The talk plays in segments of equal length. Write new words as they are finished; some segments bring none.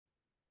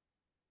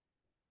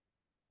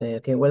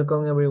Okay,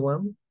 welcome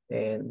everyone.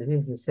 And this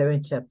is the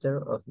seventh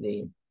chapter of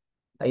the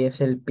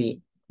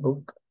ISLP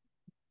book.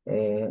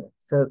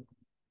 So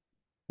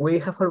we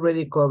have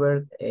already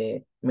covered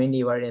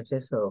many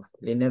variances of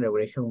linear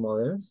regression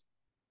models.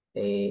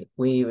 We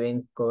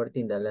even covered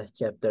in the last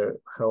chapter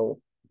how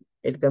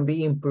it can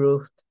be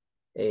improved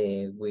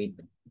with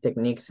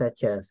techniques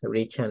such as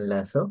Rich and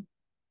Lasso.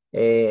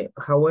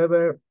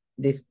 However,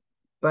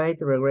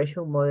 despite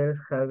regression models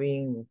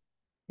having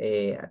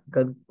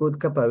got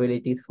good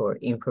capabilities for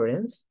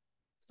inference,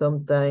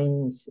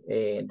 sometimes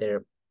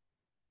their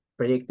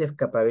predictive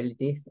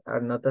capabilities are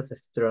not as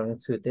strong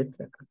suited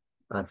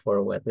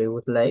for what we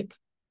would like.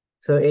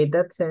 So in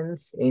that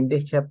sense, in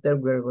this chapter,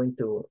 we're going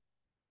to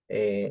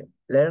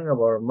learn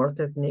about more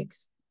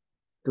techniques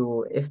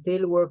to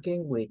still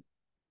working with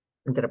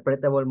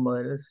interpretable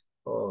models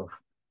of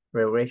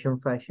regression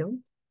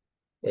fashion.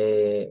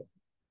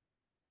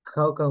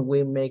 How can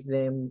we make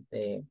them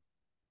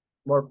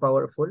more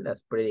powerful as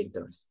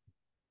predictors?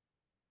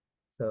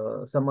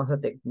 So some of the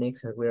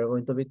techniques that we are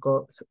going to be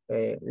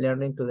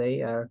learning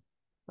today are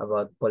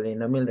about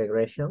polynomial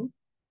regression.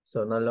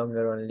 So no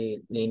longer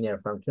only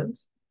linear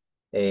functions,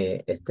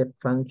 step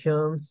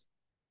functions,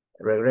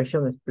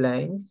 regression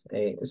splines,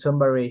 some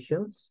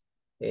variations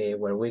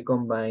where we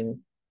combine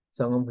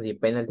some of the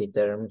penalty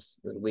terms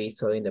that we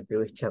saw in the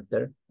previous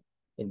chapter,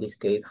 in this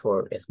case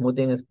for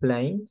smoothing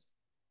splines,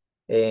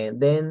 and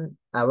then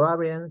a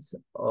variance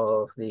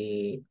of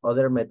the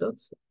other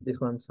methods, this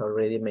one's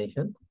already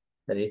mentioned,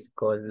 that is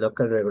called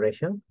local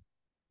regression.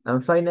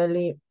 And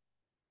finally,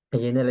 a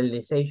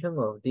generalization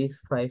of these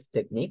 5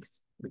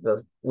 techniques,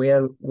 because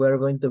we're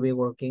going to be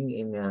working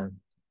in a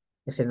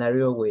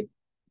scenario with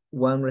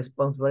one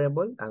response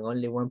variable and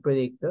only one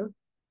predictor.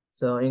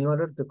 So in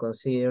order to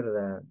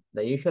consider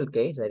the usual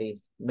case, that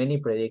is many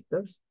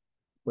predictors,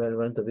 we're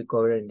going to be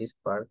covering this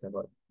part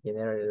about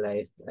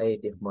generalized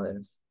additive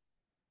models.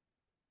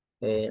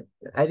 I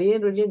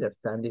didn't really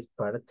understand this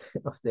part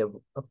of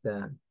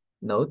the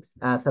notes.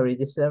 Sorry,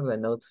 these are the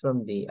notes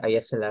from the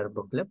ISLR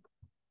booklet.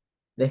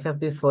 They have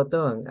this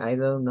photo, and I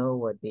don't know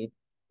what it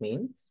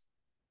means,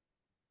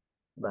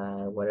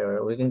 but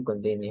whatever, we can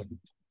continue.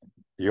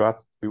 You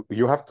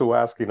have to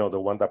ask, the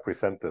one that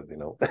presented,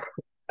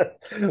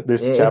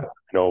 this Yeah,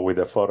 chapter, with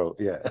the photo.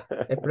 Yeah.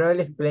 I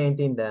probably explained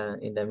in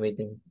the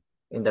meeting,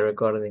 in the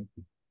recording.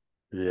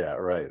 Yeah,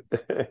 right.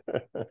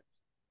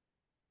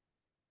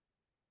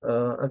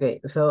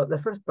 Okay, so the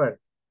first part,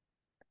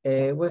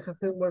 we have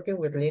been working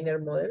with linear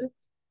models.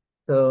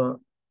 So,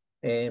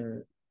 a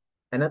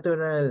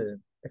natural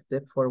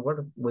step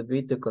forward would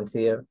be to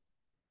consider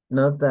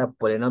not a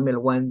polynomial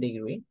 1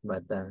 degree,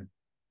 but a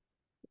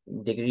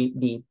degree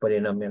D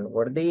polynomial,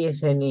 where D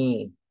is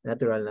any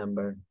natural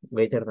number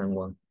greater than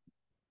 1.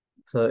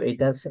 So it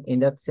does, in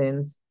that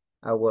sense,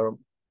 our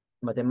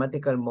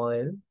mathematical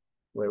model,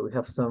 where we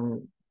have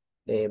some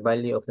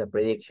value of the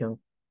prediction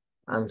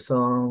and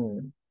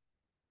some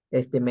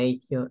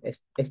estimate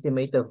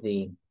of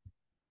the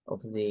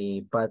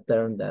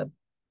pattern that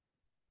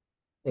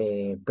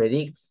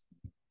predicts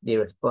the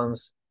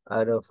response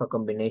out of a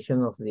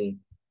combination of in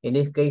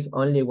this case,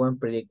 only one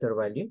predictor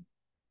value.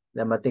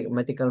 The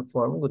mathematical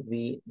form would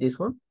be this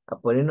one, a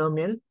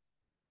polynomial.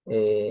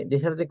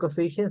 These are the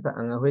coefficients,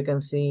 and as we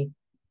can see,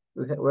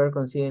 we're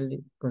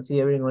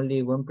considering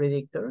only one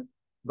predictor,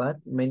 but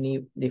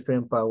many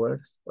different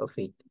powers of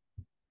it.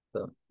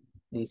 So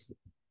these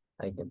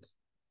items.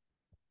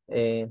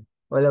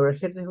 Well, over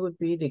here, this would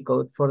be the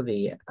code for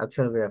the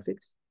actual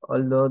graphics,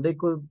 although they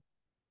could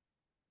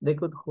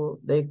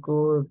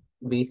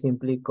be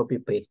simply copy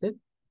pasted.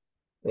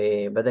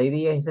 But the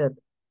idea is that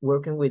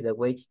working with the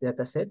weight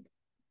dataset,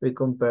 we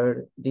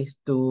compare these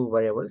two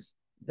variables,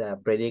 the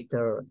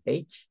predictor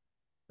h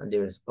and the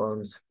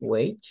response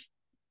weight.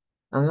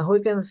 And as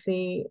we can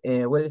see,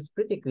 well, it's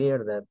pretty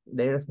clear that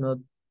there's not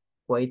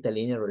quite a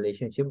linear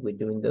relationship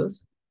between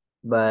those.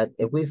 But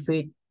if we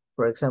fit,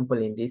 for example,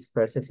 in this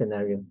first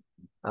scenario,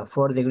 a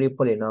 4-degree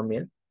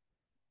polynomial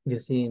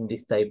using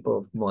this type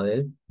of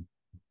model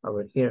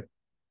over here,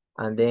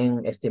 and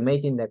then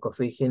estimating the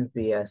coefficients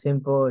via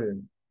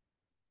simple,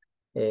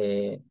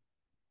 the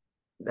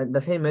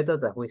same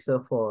method that we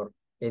saw for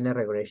linear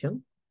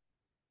regression,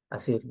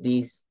 as if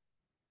these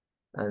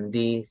and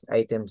these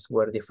items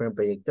were different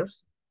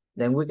predictors,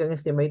 then we can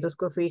estimate those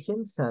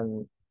coefficients.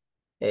 And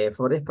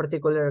for this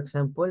particular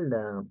example,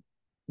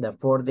 the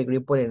 4-degree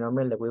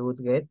polynomial that we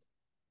would get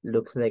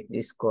looks like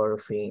this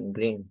curve in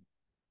green.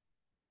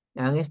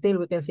 And still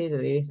we can see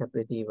that it is a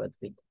pretty bad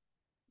fit.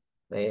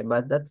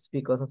 But that's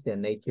because of the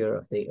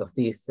nature of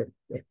this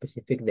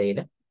specific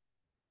data.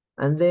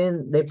 And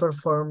then they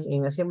perform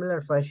in a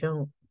similar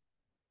fashion.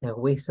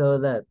 We saw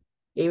that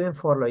even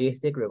for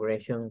logistic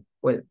regression,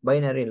 well,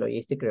 binary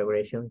logistic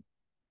regression,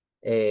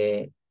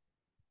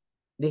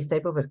 this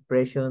type of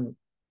expression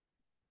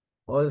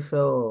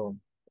also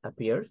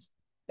appears,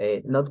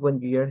 not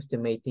when you're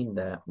estimating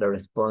the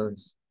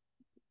response,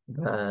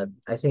 but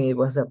I think it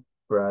was a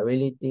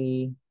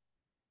probability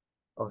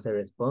of the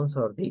response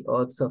or the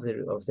odds of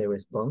the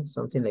response,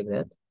 something like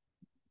that.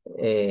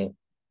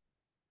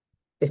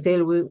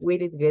 still, we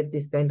did get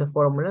this kind of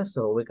formula,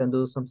 so we can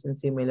do something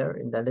similar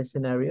in that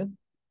scenario.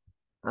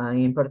 And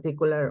in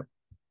particular,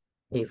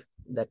 if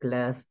the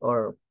class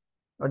or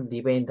the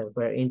event that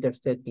we're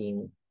interested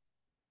in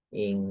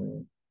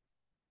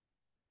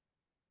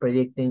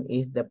predicting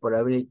is the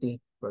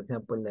probability, for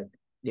example, that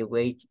the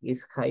wage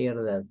is higher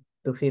than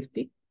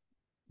 250,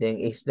 then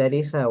if that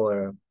is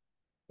our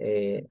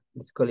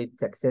let's call it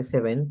success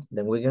event,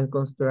 then we can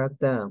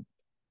construct a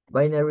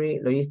binary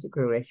logistic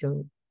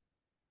regression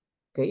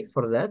case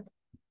for that,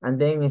 and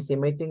then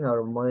estimating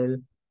our model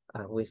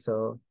we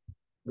saw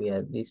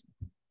via this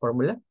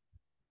formula,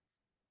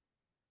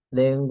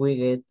 then we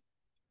get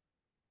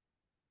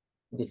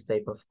this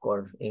type of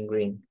curve in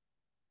green.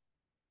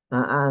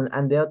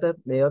 And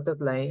the other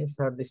lines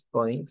are these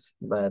points,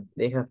 but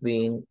they have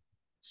been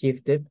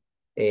shifted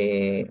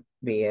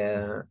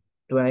via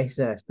twice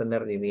the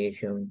standard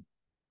deviation.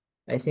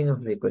 I think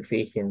of the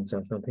coefficients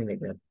or something like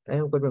that. I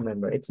don't quite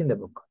remember. It's in the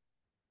book.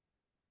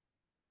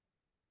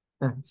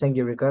 Thank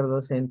you, Ricardo.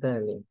 Sent a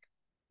link.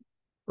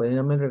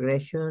 Polynomial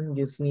regression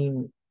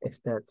using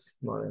stats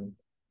model.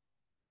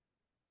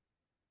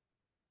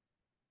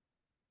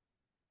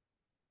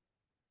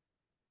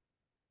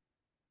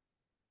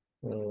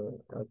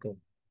 Okay.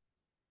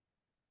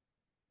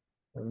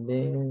 And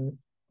then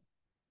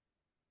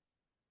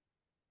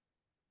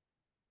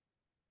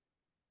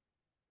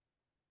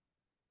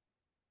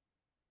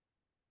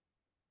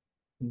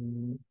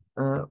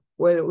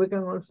well, we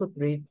can also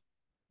treat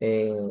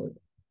the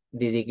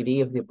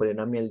degree of the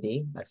polynomial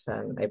D as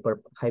an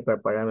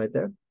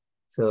hyperparameter.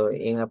 So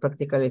in a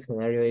practical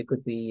scenario, it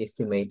could be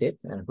estimated,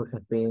 and we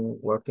have been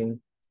working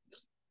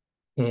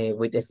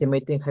with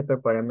estimating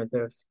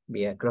hyperparameters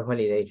via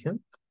cross-validation.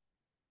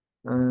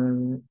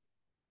 Um,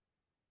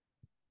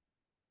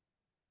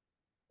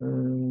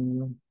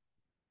 um,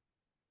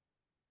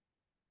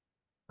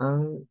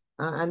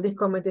 and this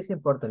comment is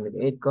important.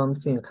 It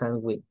comes in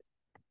hand with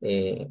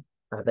a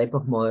type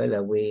of model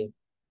that we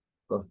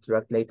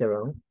construct later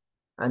on,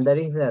 and that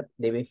is that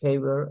the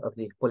behavior of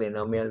these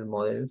polynomial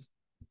models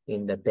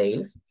in the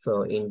tails,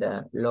 so in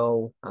the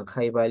low and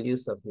high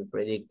values of the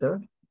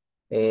predictor,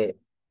 they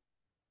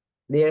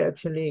are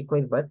actually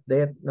quite bad.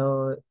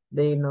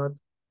 They not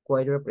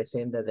quite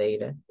represent the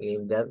data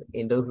in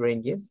those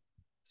ranges.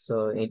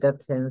 So in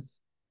that sense,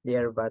 they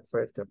are bad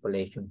for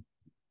extrapolation.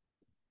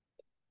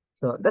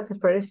 So that's the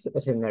first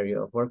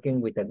scenario of working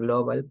with a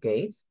global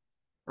case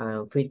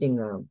and fitting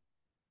a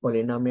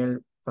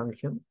polynomial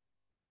function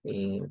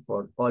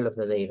for all of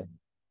the data.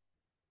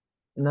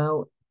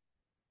 Now,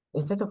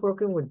 instead of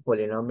working with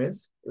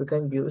polynomials, we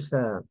can use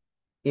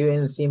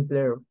even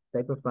simpler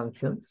type of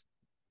functions.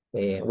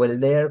 Well,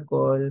 they are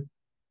called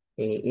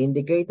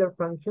indicator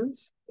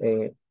functions.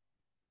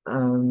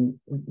 And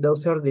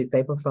those are the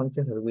type of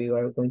functions that we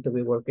are going to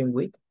be working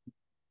with.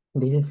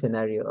 This is a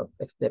scenario of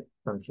step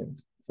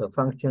functions. So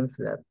functions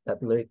that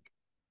look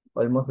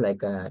almost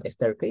like a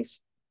staircase,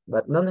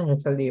 but not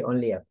necessarily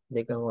only up.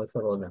 They can also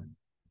go down.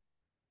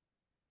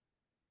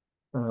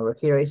 We're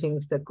here using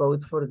the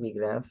code for the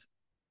graph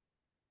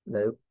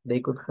that they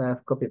could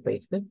have copy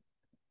pasted.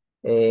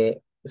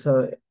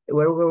 So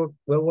we're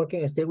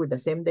working still with the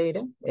same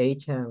data,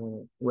 age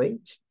and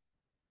wage,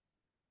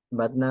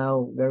 but now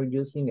we're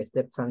using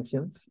step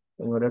functions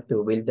in order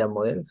to build the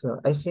model. So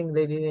I think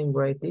they didn't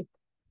write it,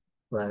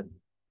 but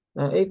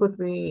it could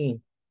be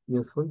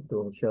useful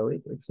to show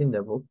it. It's in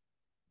the book.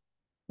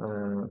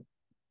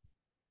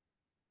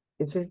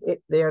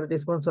 They are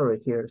these ones over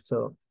here.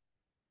 So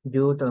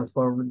you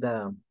transform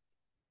no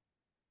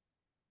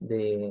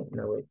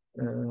wait.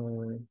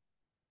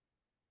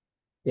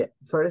 Yeah,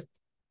 first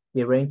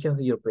the range of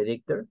your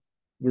predictor,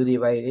 you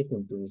divide it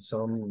into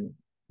some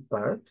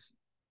parts.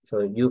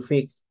 So you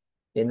fix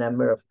the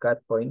number of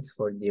cut points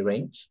for the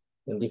range.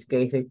 In this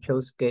case, I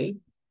chose K,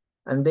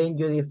 and then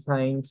you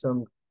define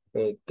some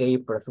K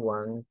plus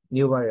one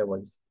new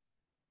variables.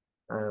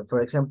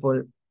 For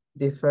example,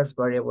 this first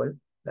variable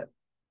that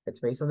it's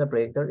based on the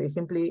predictor is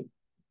simply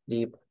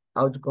the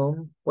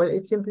outcome. Well,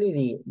 it's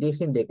simply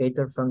this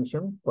indicator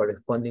function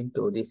corresponding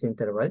to this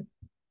interval.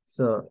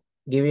 So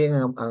giving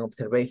an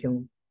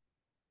observation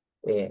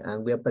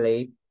and we apply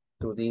it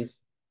to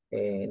this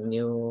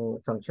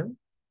new function,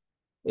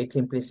 it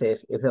simply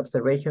says if the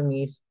observation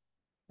is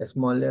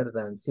smaller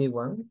than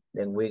C1,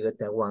 then we get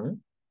a 1.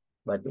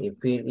 But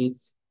if it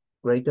is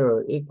greater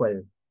or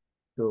equal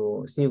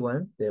to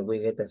C1, then we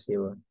get a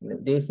 0.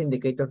 These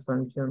indicator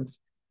functions,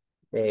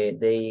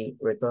 they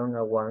return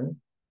a 1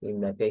 in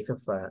the case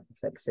of a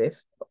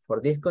success for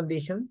this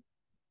condition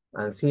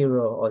and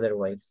 0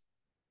 otherwise.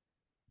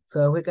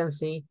 So we can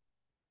see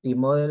the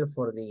model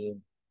for the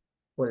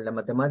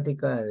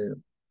mathematical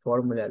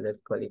formula,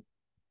 let's call it,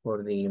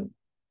 for the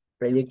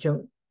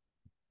prediction,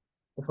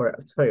 for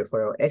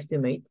our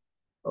estimate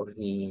of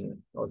the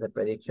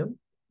prediction.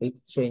 It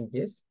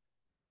changes,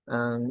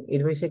 and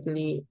it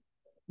basically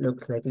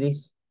looks like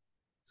this.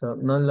 So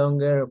no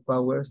longer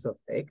powers of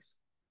x,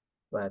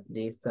 but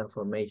these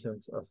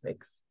transformations of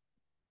x.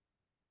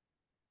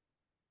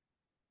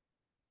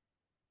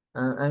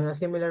 And a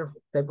similar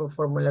type of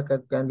formula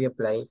can be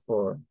applied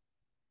for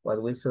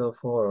what we saw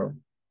for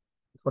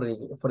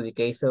the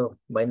case of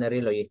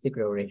binary logistic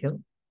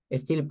regression,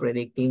 still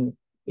predicting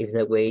if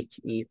the weight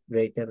is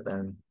greater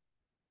than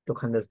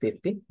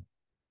 250.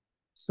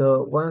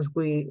 So once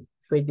we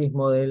fit this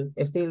model,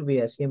 it still be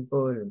a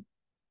simple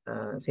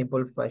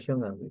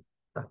fashion of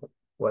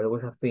what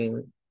we have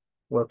been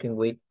working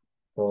with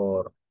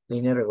for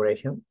linear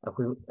regression. As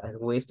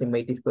we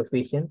estimate these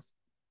coefficients,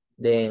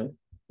 then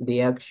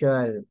the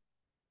actual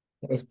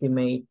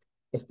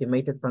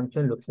estimated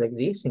function looks like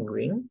this in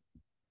green.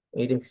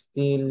 It is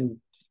still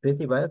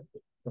pretty bad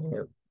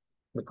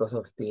because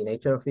of the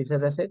nature of this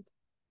dataset,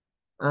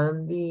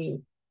 and the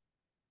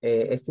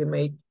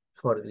estimate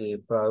for the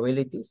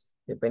probabilities,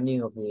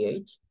 depending of the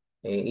age,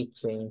 it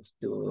changed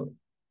to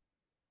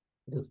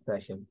this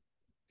fashion.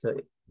 So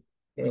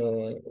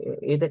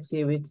it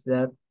exhibits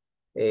that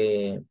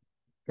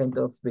kind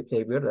of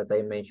behavior that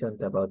I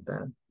mentioned about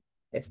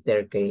a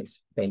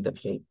staircase kind of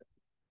shape,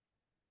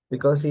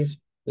 because it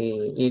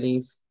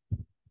is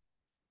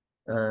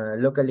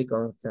locally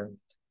constant,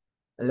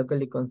 a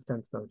locally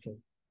constant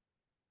function,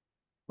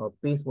 or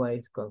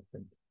piecewise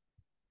constant.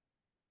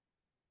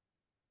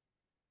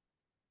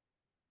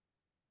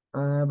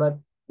 But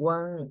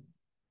one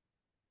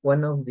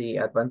of the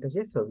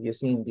advantages of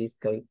using this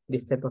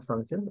type of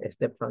function,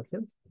 step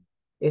functions,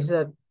 is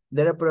that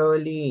there are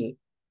probably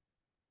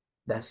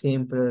the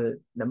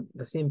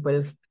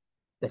simplest,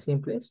 the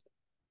simplest,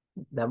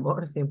 the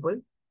more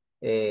simple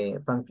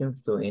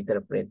functions to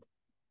interpret.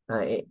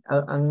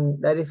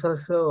 And that is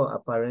also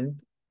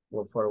apparent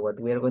for what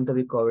we are going to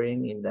be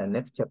covering in the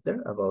next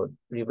chapter about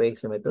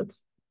rebase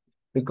methods,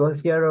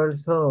 because we are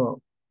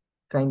also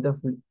kind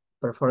of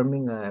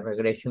performing a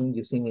regression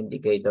using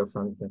indicator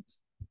functions.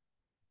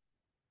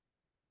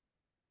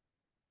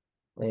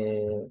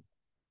 Uh,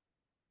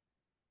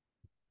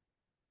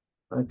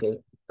 okay,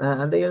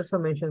 and they also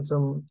mentioned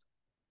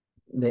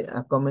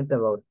a comment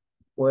about,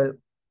 well,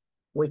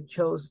 we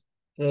chose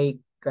k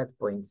cut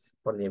points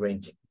for the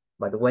range,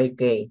 but why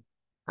k?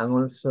 And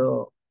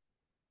also,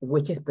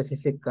 which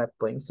specific cut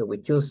points do we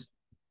choose?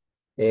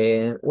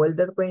 Well,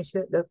 that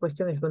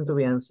question is going to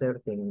be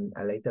answered in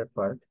a later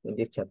part in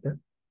this chapter,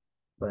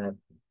 but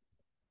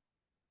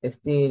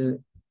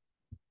still,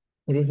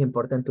 it is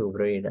important to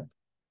bring it up.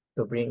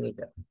 To bring it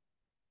up.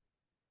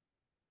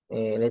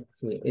 Let's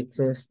see. It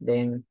says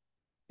then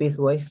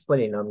piecewise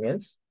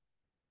polynomials.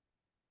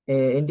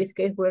 In this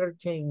case, we're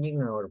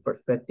changing our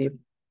perspective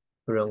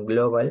from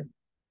global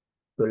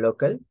to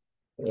local.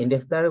 In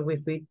the start, we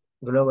fit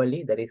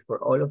globally, that is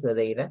for all of the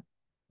data,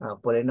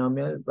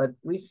 polynomial, but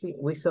we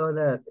saw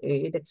that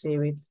it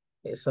exhibits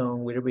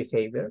some weird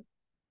behavior,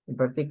 in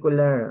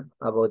particular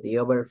about the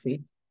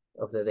overfit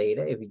of the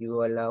data. If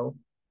you allow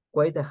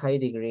quite a high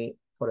degree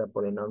for a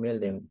polynomial,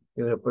 then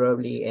you will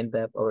probably end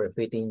up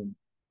overfitting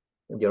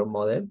your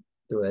model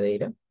to the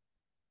data.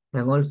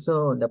 And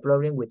also the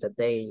problem with the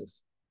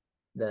tails,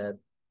 that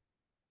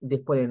these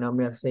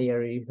polynomials,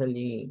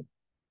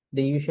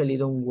 they usually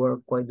don't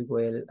work quite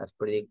well as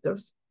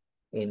predictors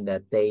in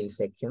the tail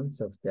sections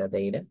of the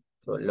data,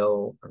 so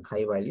low and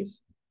high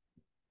values.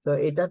 So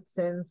in that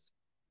sense,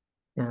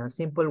 a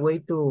simple way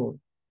to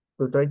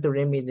try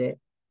to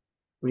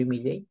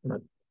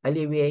not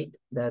alleviate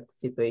that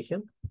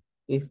situation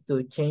is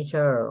to change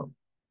our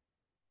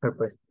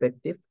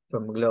perspective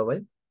from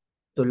global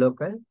to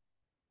local.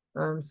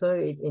 And so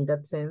in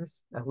that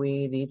sense, as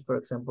we did, for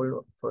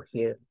example,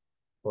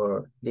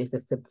 for these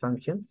step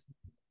functions,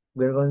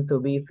 we're going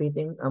to be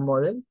fitting a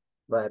model,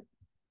 but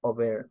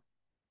over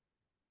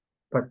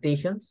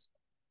partitions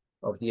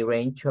of the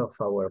range of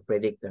our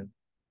predictor.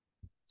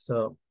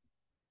 So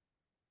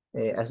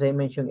as I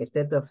mentioned,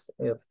 instead of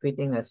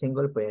fitting a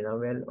single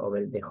polynomial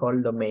over the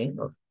whole domain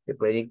of the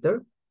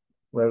predictor,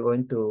 we're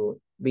going to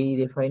be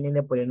defining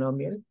the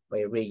polynomial by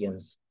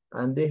regions.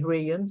 And these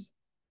regions,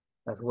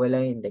 as well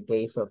as in the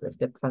case of the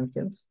step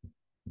functions,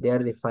 they are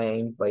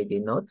defined by the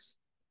nodes,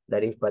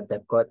 that is, but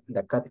the cut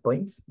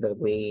points that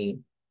we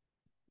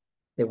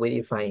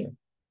define.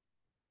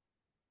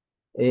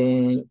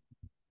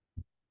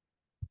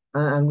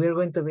 And we're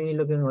going to be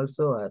looking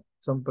also at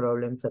some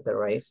problems that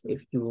arise uh,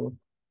 if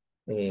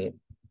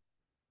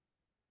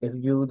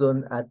you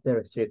don't add the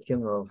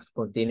restriction of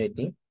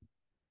continuity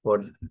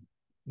for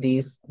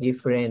these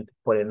different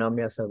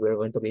polynomials that we're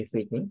going to be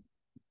fitting.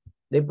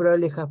 They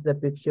probably have the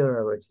picture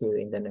over here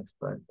in the next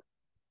part.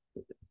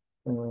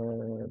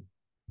 No,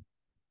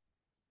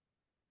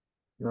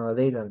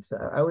 they don't. So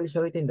I will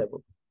show it in the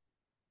book.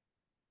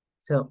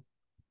 So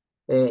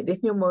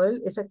this new model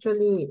is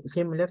actually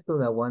similar to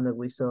the one that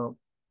we saw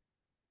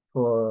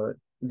for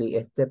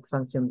the step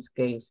functions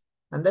case.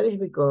 And that is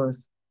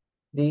because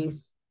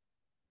this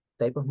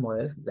type of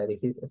models that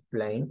is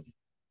explains,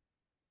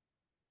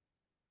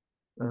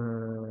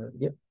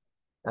 yep,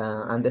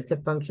 and the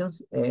step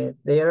functions,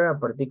 they are a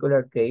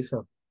particular case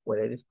of what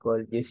it is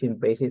called using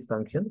basis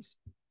functions.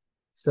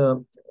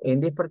 So in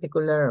this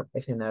particular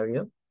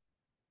scenario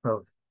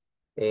of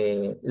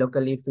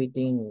locally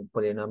fitting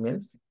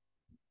polynomials,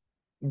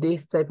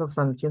 this type of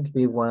functions,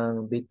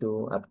 B1,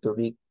 B2, up to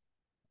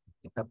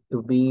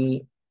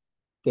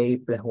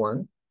bk plus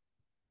 1,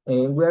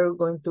 and we are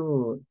going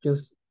to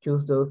choose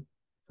those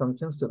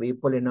functions to be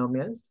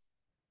polynomials.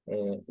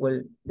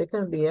 Well, they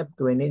can be up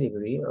to any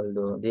degree,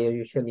 although they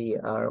usually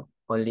are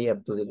only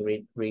up to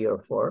degree 3 or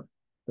 4,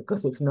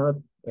 because if not,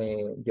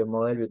 your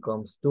model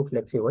becomes too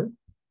flexible.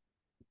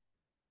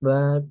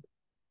 But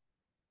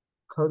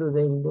how do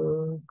they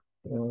look?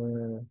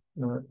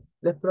 No,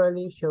 let's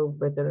probably show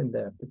better in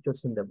the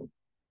pictures in the book.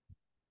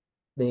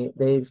 They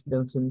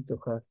don't seem to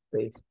have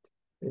based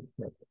this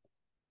method.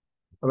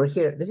 Over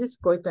here, this is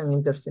quite an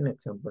interesting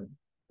example,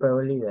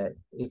 probably that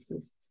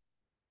exists.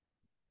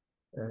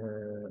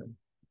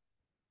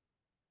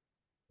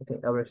 Okay,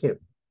 over here,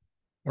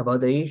 about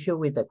the issue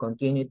with the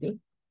continuity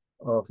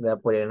of the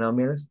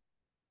polynomials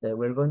that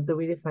we're going to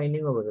be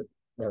defining over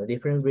the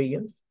different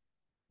regions,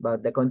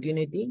 but the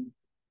continuity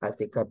at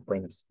the cut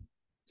points.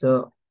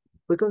 So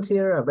we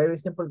consider a very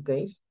simple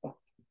case of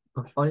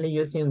only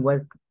using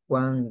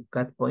one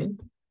cut point,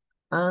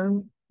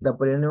 and the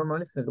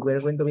polynomials that we're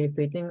going to be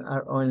fitting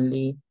are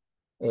only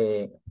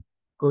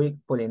cubic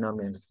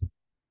polynomials.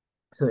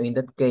 So in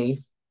that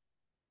case,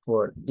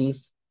 for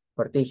this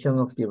partition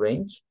of the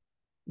range,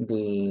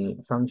 the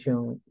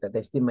function that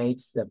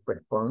estimates the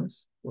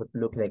response would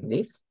look like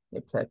this.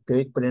 It's a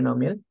cubic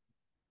polynomial.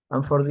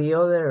 And for the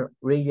other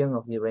region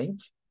of the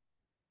range,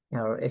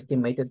 our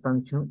estimated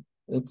function,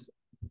 it's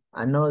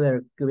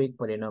another cubic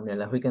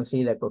polynomial. As we can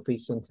see, the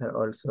coefficients are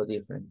also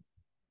different.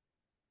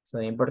 So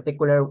in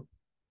particular,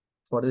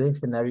 for this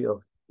scenario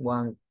of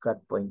one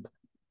cut point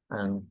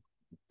and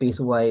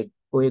piecewise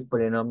cubic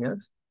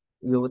polynomials,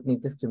 we would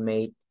need to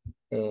estimate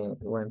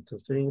 1, 2,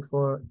 3,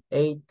 4,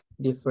 8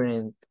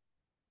 different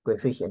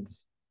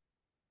coefficients.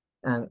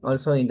 And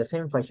also in the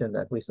same fashion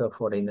that we saw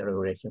for the inner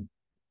regression,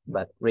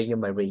 but region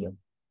by region.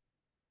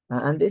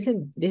 And this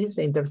is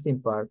the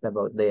interesting part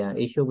about the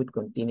issue with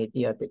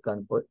continuity at the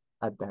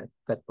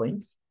cut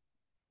points.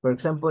 For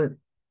example,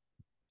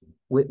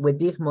 with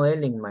this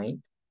model in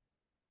mind,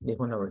 this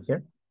one over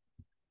here,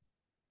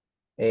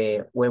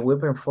 when we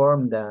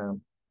perform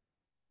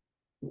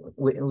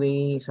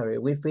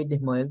we feed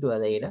this model to a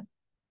data,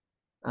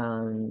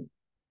 and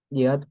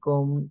the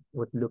outcome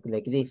would look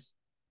like this.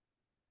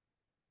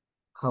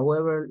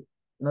 However,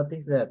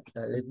 notice that,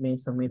 let me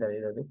zoom in a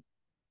little bit,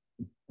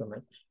 too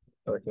much,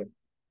 over here.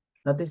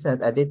 Notice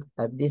that at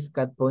this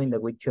cut point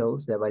that we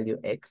chose, the value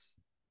x,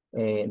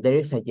 there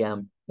is a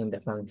jump in the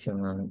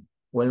function, and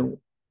well,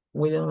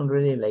 we don't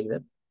really like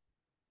that.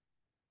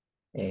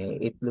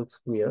 It looks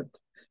weird.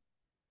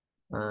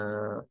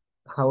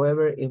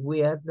 However, if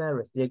we add the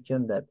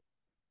restriction that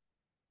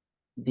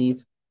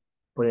this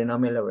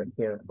polynomial over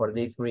here for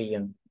this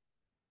region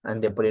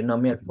and the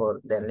polynomial for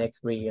the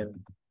next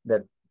region,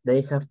 that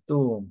they have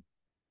to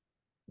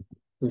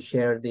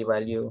share the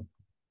value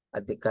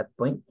at the cut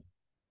point,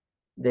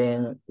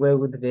 then we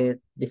would get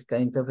this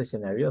kind of a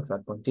scenario of a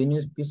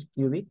continuous piece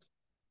cubic,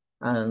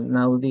 and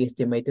now the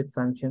estimated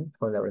function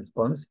for the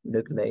response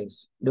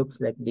looks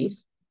like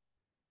this.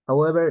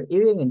 However,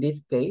 even in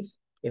this case,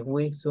 if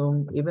we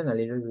zoom even a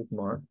little bit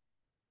more,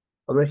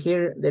 over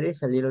here there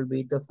is a little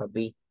bit of a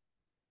b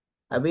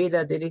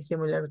that it is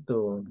similar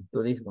to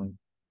this one,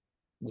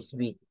 this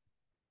b,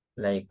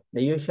 like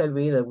the usual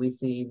b that we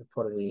see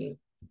for the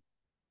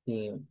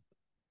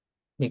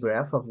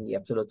graph of the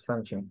absolute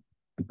function.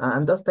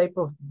 And those type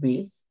of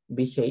b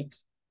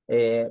shapes,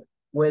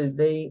 well,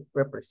 they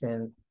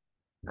represent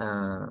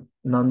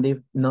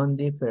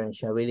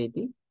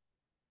non-differentiability.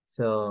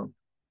 So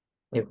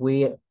if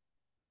we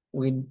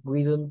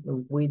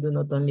do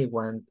not only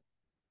want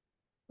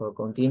for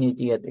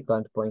continuity at the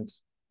cut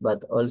points,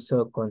 but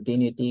also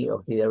continuity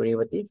of the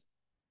derivative,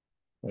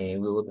 we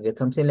would get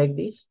something like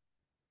this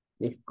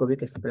cubic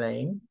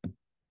spline.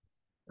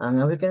 And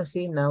as we can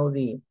see now,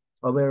 the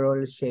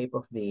overall shape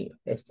of the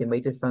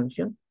estimated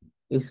function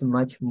is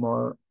much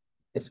more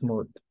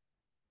smooth.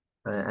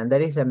 And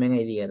that is the main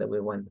idea that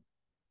we want.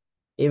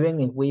 Even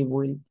if we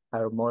build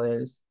our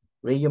models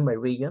region by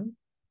region,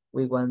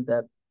 we want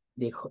that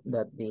the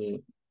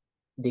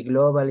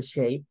global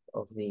shape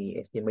of the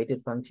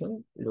estimated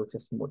function looks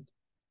smooth.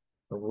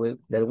 So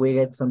that we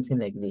get something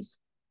like this,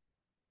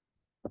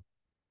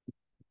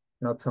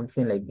 not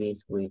something like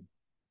this with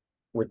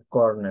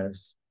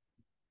corners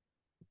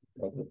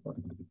like this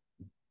one.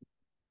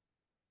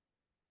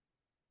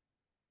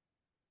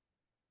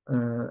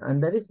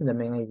 And that is the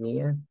main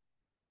idea.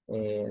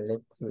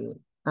 Let's see.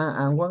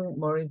 And one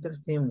more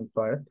interesting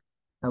part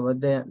about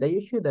the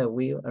issue that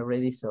we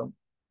already saw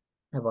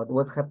about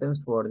what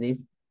happens for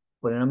these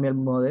polynomial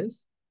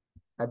models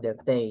at their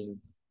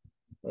tails.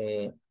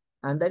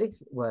 And that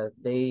is what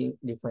they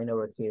define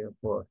over here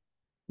for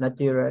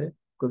natural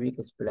cubic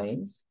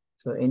splines.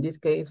 So in this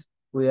case,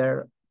 we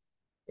are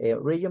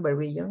region by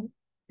region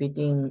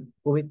fitting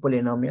cubic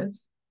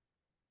polynomials.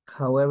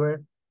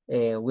 However,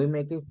 we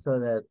make it so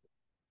that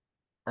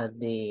at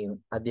the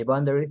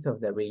boundaries of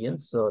the region,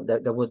 so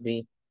that would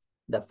be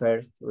the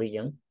first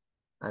region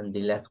and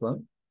the last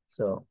one.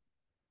 So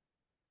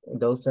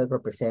those that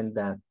represent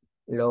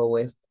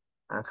lowest,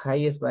 and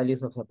highest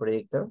values of a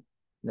predictor,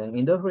 then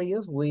in those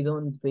regions, we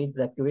don't fit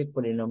the cubic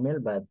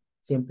polynomial, but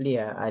simply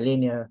a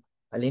linear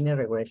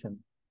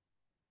regression.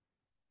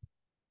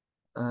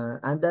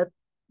 And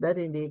that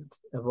indeed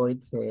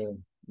avoids the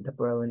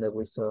problem that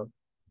we saw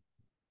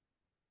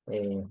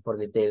for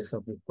details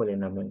of these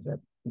polynomials, that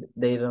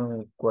they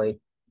don't quite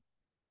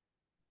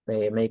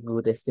make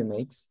good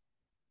estimates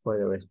for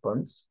the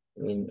response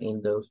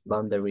in those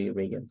boundary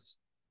regions.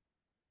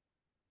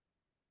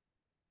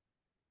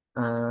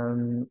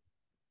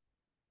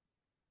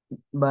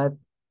 But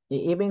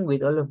even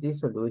with all of these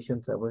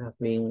solutions that we have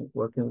been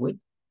working with,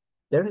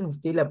 there is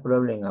still a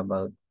problem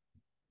about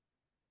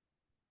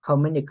how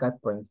many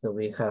cut points do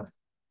we have.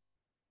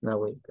 No,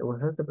 wait, was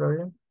that the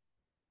problem?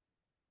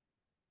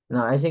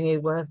 No, I think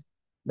it was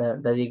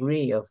the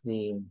degree of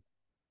the,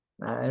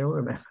 I don't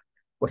remember.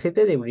 Was it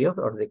the degree of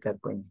or the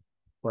cut points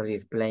for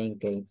this playing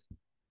case?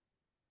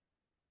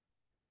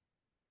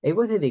 It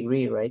was a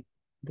degree, right,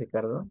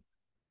 Ricardo?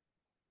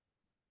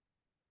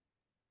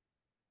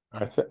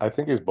 I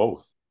think it's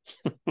both.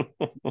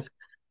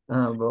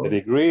 The Both.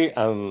 degree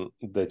and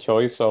the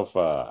choice of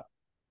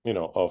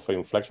of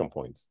inflection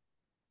points.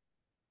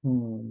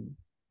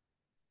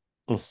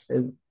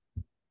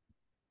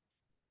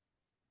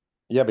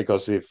 Yeah,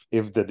 because if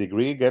the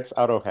degree gets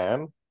out of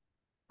hand,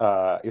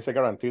 it's a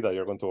guarantee that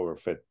you're going to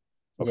overfit.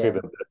 Okay,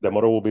 yeah. the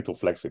model will be too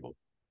flexible.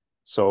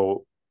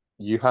 So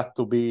you have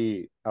to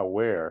be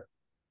aware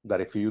that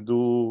if you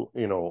do,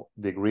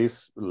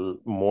 degrees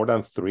more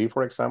than 3,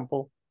 for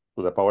example,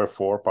 to the power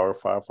 4, power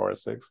 5, power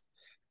 6,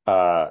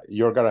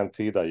 you're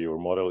guaranteed that your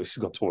model is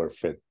going to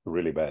overfit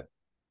really bad.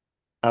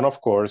 And of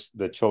course,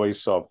 the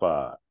choice of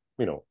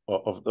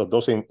of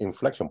those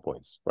inflection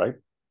points, right?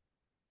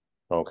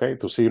 Okay,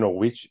 to see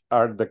which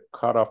are the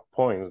cutoff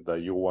points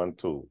that you want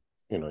to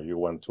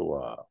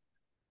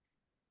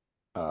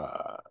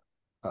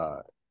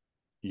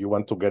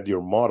get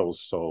your model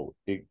so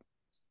it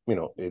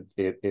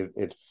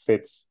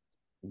fits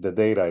the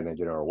data in a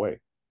general way.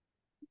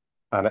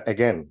 And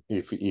again,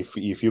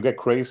 if you get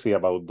crazy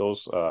about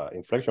those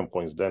inflection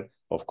points, then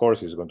of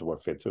course it's going to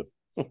work fit too.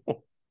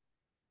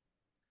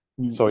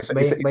 So it's a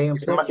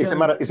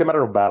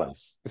matter of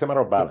balance. It's a matter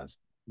of balance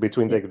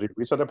between the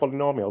degrees of the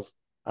polynomials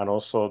and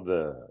also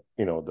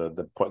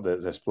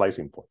the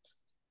splicing points.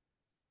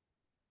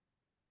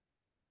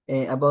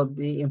 About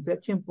the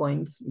inflection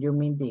points, you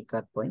mean the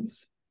cut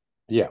points?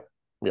 Yeah.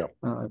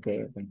 Oh,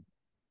 okay.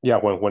 Yeah,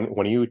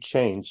 when you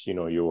change,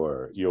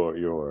 your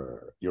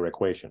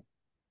equation.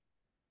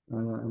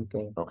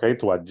 Okay,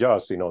 to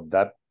adjust,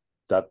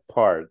 that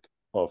part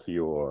of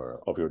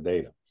your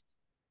data.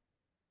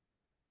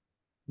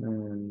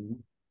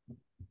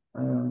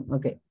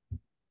 Okay.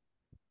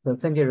 So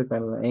thank you,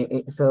 Ricardo.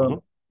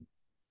 So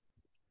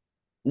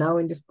now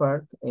in this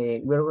part,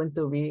 we're going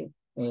to be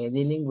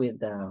dealing with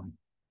the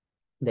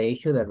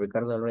issue that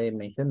Ricardo already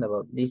mentioned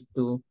about these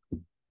two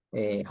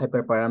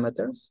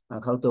hyperparameters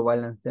and how to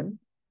balance them.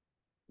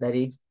 That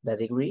is the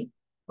degree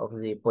of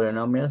the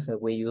polynomials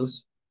that we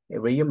use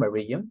region by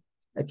region.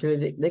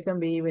 Actually, they can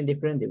be even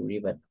different degree,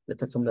 but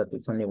let's assume that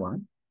it's only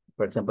one.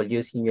 For example,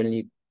 using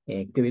only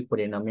cubic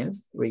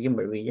polynomials, region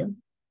by region.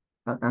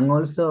 And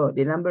also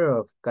the number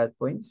of cut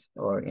points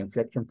or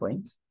inflection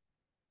points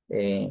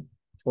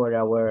for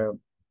our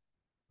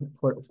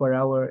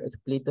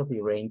split of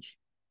the range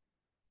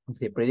of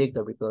the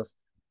predictor, because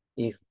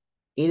if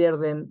either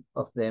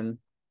of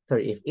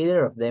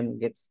them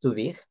gets too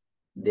big,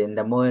 then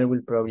the model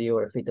will probably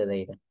overfit the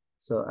data.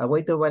 So a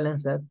way to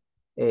balance that,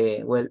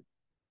 well,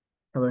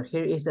 over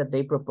here is that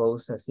they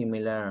propose a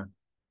similar,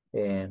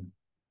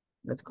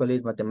 let's call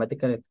it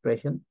mathematical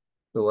expression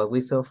to what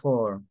we saw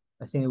for,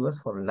 I think it was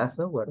for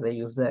Lasso, where they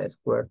use the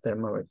square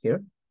term over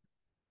here.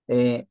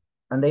 And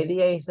the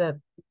idea is that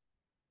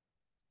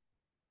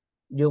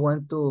you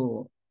want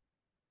to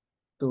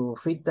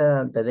fit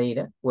the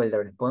data, well, the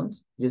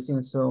response,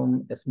 using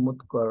some smooth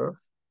curve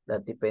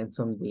that depends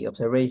on the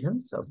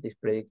observations of this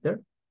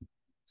predictor.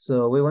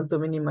 So we want to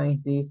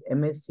minimize this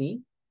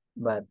MSC,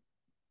 but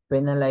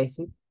penalize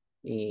it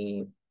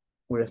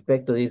with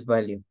respect to this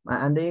value.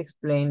 And they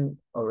explain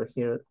over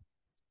here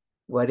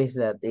what is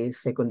that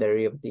is second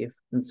derivative,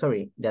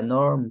 the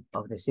norm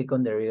of the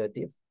second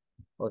derivative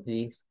of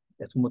this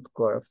smooth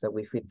curve that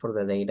we fit for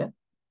the data.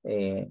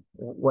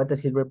 What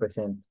does it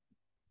represent?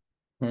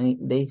 And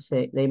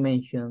they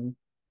mention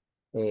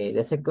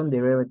the second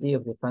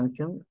derivative of the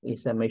function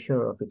is a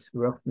measure of its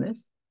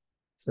roughness.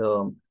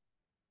 So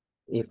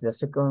if the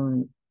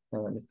second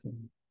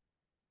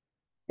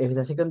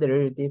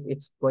derivative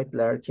is quite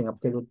large in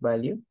absolute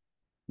value,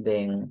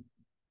 then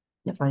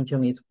the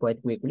function is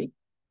quite wiggly.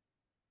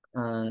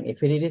 And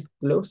if it is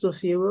close to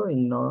 0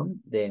 in norm,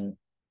 then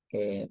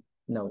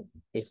no,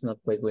 it's not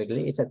quite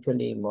wiggly. It's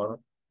actually more,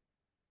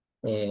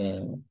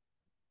 it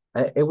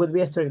would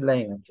be a straight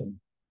line actually.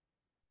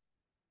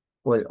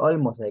 Well,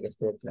 almost like a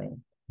straight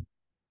line.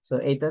 So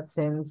in that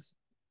sense,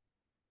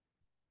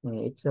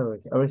 it's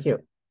over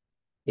here.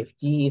 If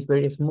G is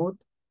very smooth,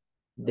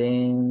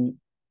 then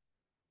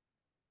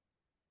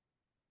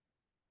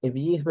if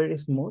G is very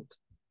smooth,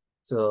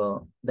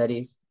 so that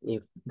is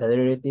if the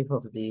derivative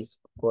of this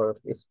curve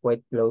is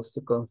quite close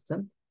to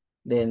constant,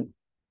 then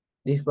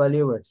this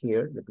value over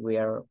here that we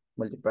are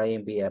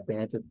multiplying via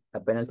a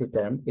penalty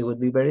term, it would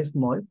be very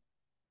small.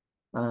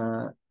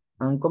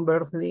 And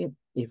conversely,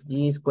 if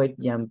G is quite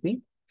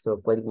jumpy, so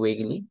quite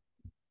wiggly,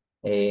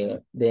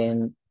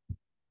 then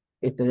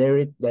if the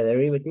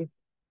derivative,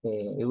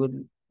 it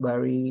would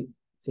vary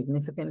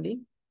significantly,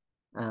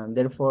 and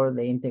therefore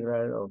the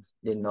integral of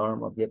the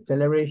norm of the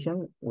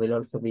acceleration will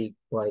also be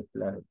quite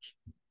large.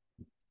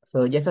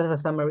 So just as a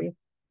summary,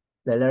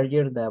 the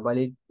larger the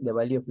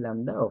value of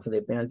lambda of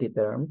the penalty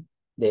term,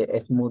 the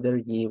smoother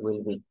G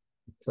will be.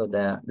 So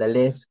the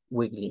less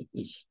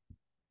wiggly-ish.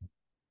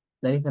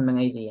 That is the main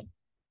idea.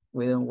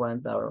 We don't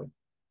want our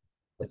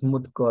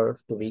smooth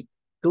curve to be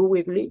too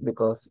wiggly,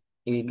 because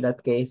in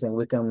that case, then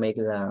we can make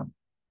the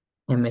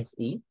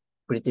MSE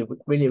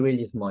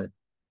really small.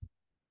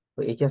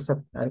 So it's just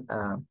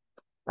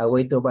a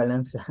way to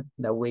balance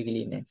the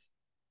wiggliness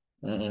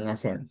in a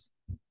sense.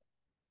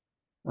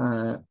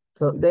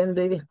 So then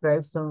they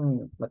describe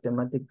some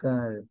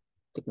mathematical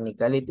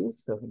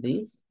technicalities of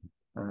this.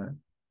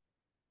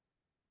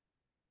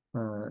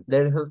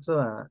 There is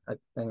also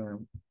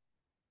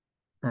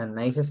a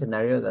nice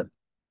scenario that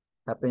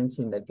happens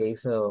in the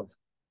case uh,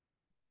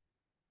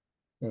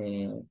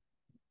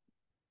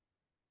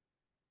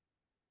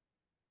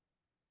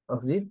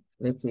 of this.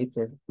 Let's see, it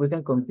says we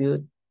can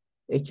compute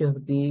each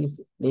of these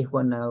leave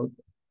one out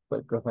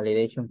for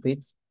cross-validation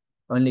fits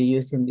only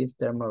using this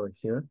term over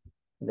here.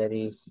 That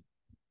is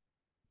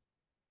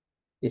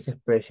this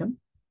expression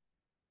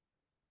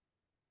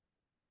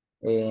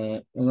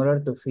in order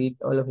to fit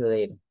all of the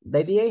data. The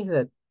idea is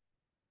that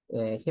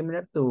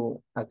similar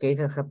to a case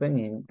that happened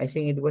in, I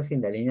think it was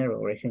in the linear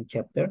regression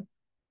chapter,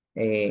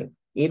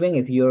 even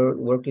if you're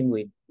working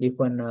with leave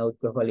one out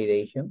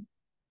cross-validation,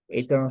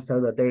 it turns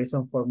out that there is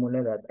some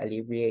formula that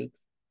alleviates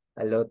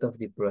a lot of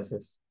the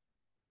process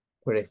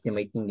for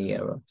estimating the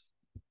errors.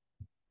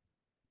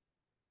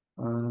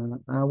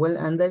 Well,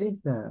 and that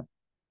is the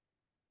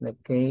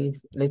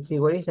case. Let's see,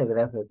 what is a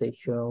graph that they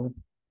show?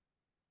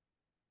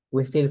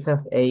 We still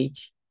have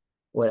H,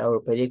 well, our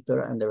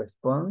predictor and the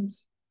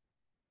response.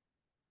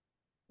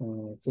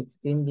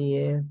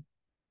 16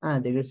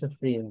 degrees of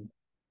freedom.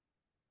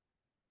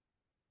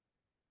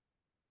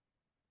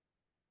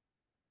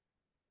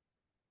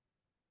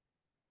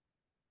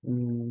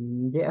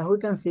 Yeah, we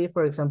can see,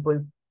 for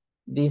example,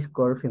 this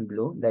curve in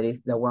blue, that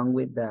is the one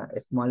with the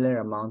smaller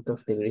amount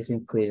of degrees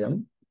of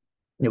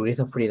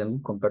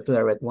freedom compared to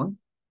the red one.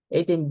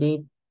 It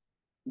indeed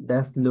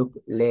does look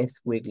less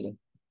wiggly,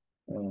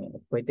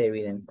 quite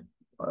evident.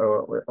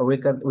 Or we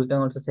can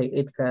also say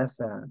it has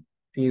a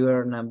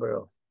fewer number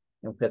of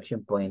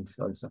inflection points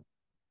also.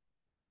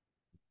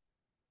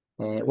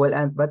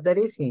 But that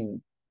is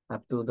in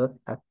up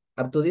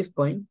to this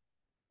point,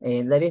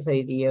 and that is the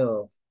idea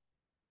of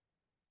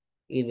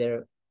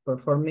either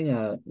performing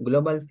a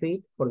global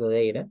fit for the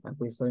data, as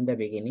we saw in the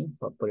beginning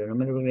for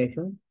polynomial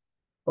regression,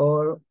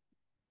 or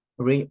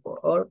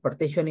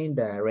partitioning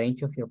the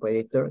range of your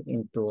predictor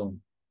into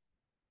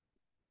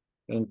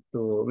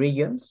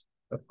regions.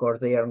 Of course,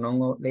 they are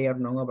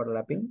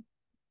non-overlapping,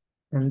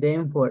 and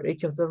then for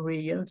each of the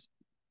regions,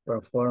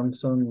 perform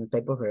some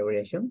type of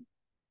regression,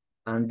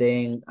 and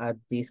then add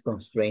this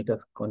constraint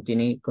of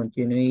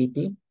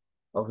continuity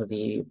of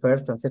the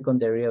first and second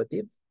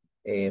derivatives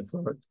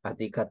at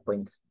the cut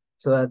points,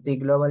 so that the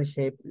global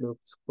shape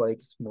looks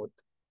quite smooth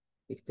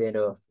instead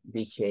of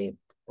V-shaped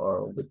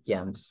or with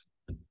jumps.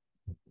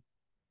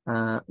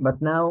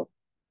 But now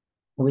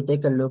we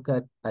take a look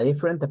at a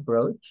different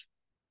approach.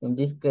 In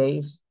this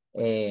case,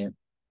 the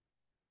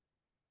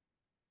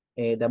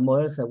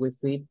models that we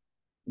fit,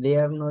 they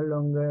are no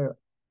longer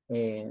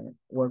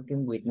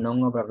working with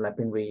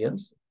non-overlapping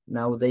regions.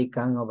 Now they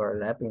can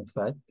overlap, in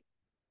fact.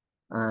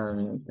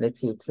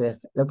 Let's see, it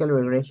says local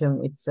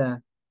regression. It's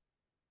a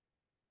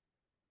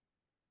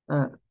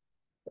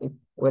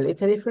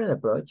different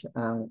approach.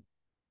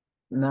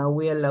 Now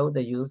we allow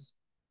the use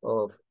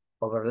of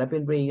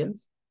overlapping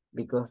regions,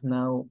 because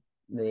now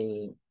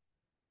the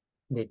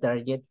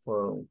target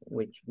for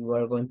which we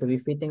are going to be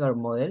fitting our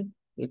model,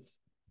 it's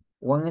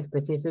one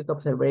specific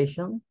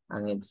observation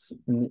and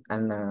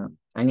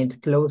its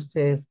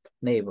closest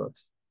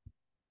neighbors.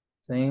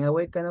 So in a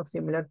way, kind of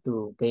similar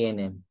to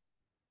KNN.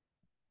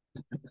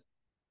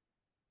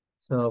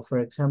 So for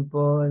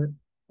example,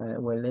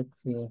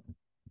 let's see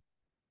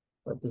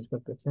what this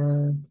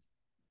represents.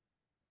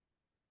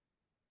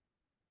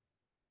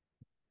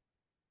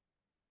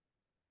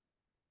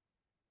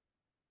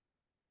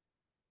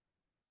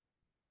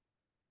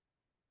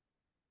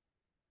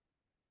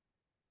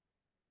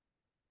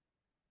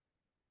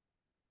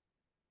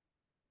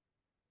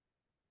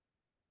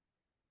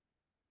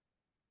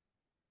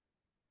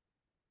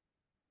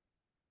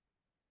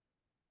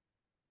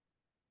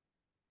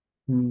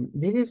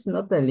 This is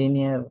not a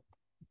linear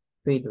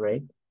fit,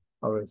 right?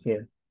 Over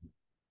here.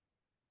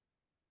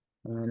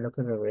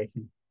 Local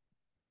regression.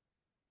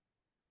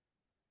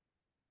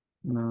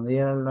 No, they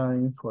are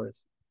allowing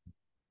force.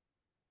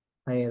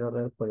 higher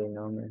order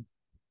polynomial.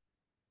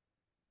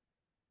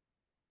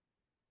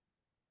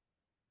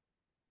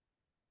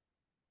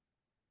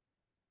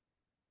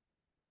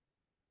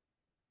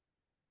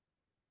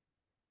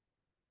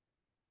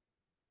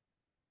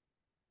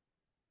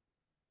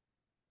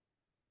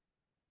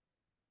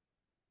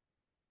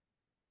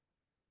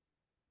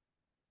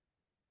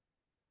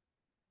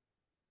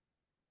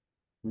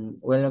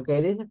 Well,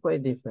 okay, this is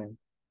quite different.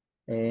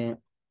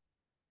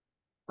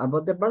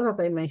 About the part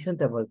that I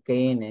mentioned about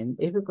KNN,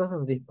 it's because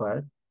of this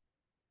part.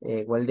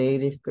 While they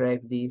describe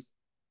this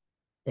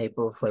type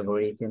of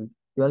algorithm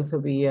to also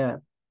be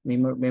a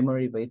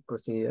memory-based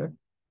procedure,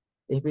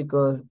 it's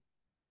because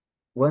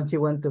once you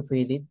want to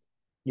feed it,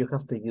 you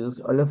have to use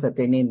all of the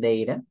training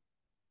data.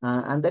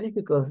 And that is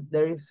because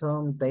there is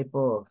some type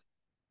of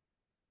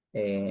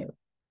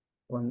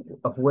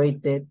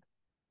weighted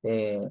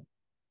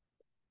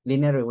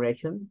linear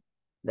regression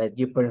that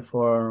you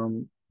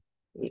perform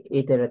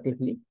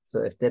iteratively,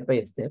 so step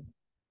by step.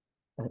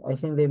 I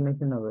think they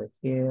mentioned over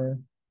here.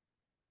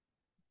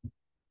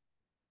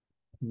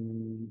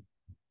 No,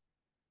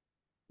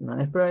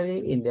 it's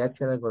probably in the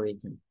actual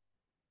algorithm.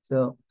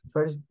 So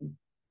first,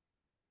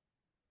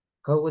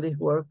 how would it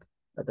work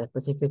at a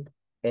specific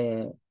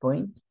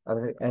point,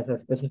 as a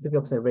specific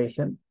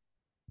observation?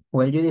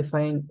 Well, you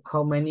define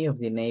how many of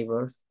the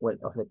neighbors, well,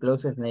 of the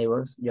closest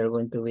neighbors, you're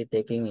going to be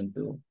taking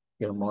into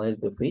your model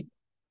to fit.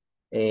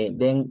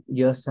 Then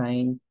you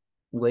assign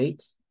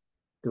weights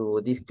to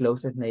these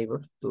closest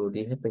neighbors, to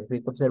this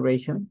specific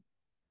observation.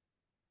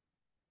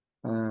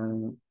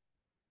 And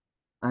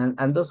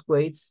those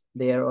weights,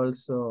 they are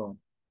also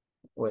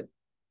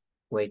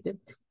weighted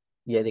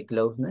via the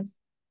closeness.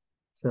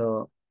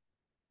 So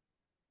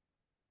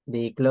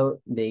the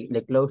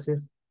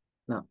closest,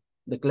 no,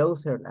 the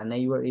closer a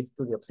neighbor is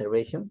to the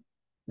observation,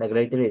 the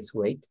greater its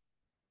weight.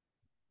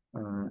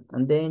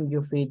 And then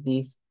you feed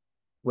this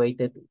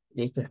weighted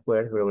least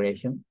squares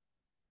regression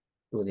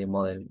to the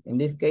model. In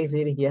this case,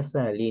 it is just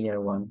a linear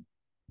one,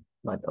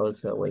 but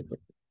also weighted.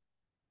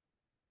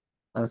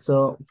 And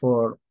so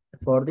for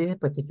this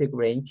specific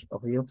range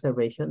of the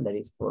observation, that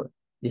is for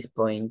this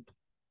point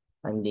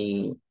and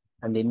the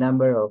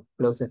number of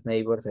closest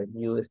neighbors that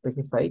you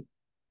specified,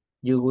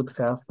 you would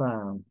have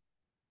a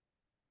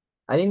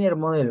linear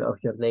model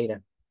of your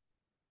data.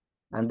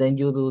 And then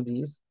you do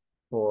this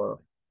for,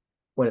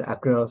 well,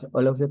 across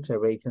all of the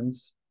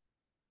observations.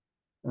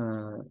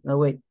 No,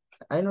 wait,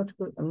 I'm not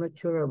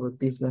sure about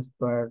this last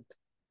part.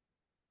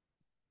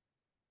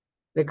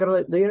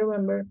 Ricardo, do you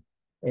remember,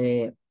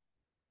 do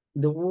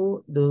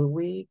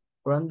we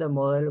run the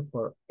model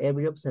for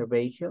every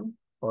observation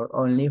or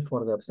only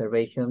for the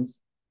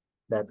observations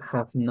that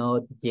have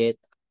not yet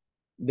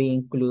been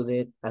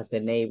included as the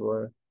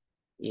neighbor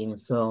in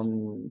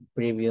some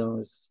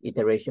previous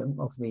iteration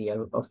of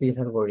this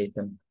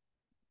algorithm?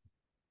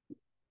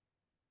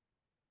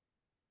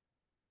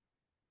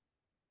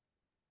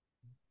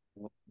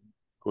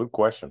 Good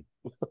question.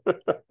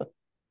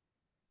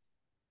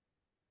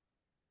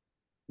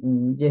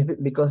 Yes,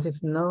 because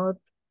if not,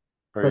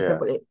 for Yeah.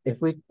 example,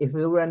 if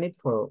we run it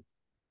for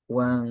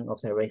one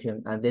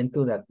observation and then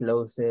to the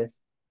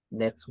closest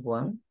next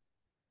one,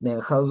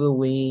 then how do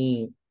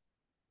we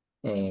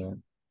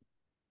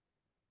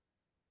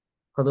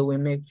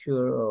make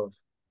sure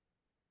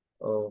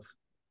of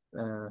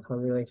how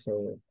do I say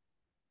it?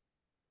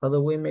 How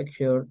do we make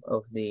sure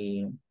of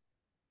the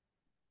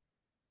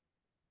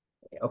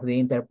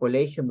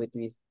interpolation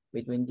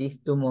between these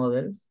two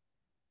models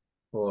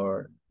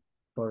for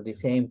the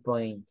same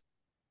point?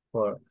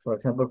 For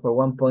example, for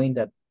one point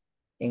that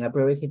in a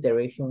previous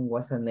iteration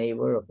was a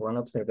neighbor of one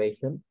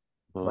observation,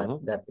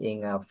 but that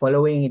in a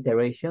following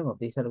iteration of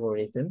this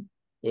algorithm,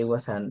 it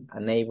was a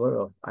neighbor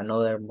of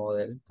another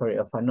model, sorry,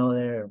 of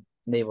another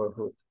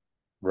neighborhood.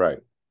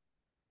 Right.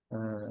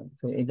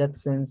 So in that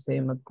sense,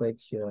 I'm not quite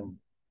sure.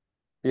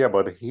 Yeah,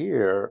 but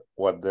here,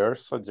 what they're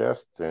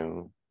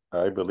suggesting,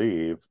 I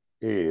believe,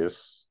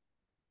 is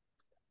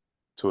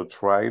to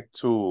try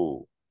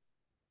to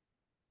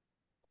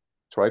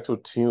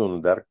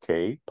tune that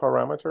K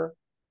parameter.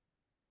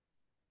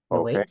 The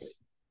Okay. weights?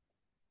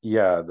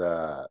 Yeah,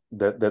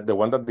 the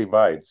one that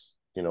divides,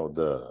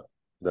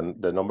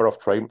 the number of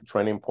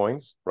training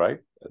points, right?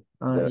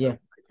 The Yeah,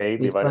 K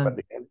this divided by one.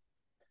 the N.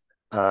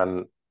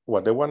 And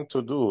what they want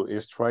to do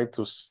is try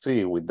to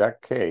see with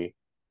that K,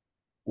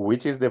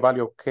 which is the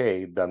value of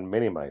K that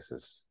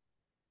minimizes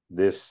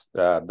this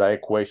that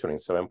equation in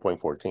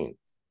 7.14.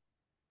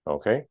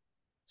 Okay,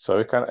 so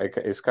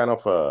it's kind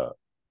of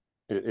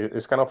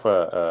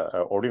a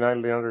ordinary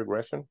linear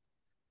regression,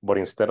 but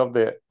instead of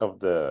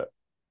the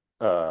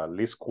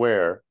least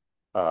square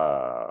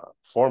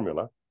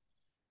formula,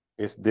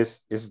 is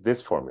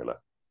this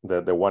formula,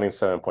 the one in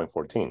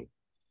 7.14.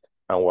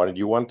 And what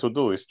you want to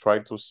do is try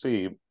to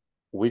see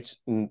which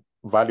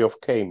value of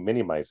K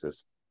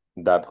minimizes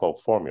that whole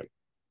formula.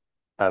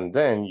 And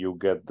then you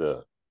get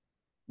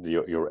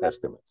your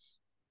estimates.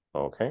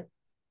 Okay.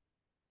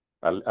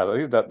 At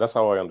least that's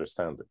how I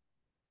understand it.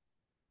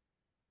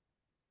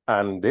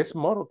 And this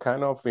model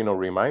kind of,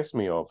 reminds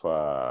me of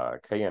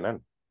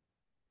KNN.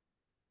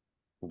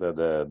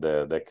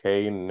 the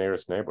K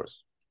nearest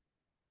neighbors.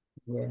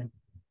 Yeah.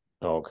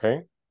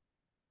 Okay.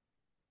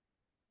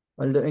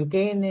 Although in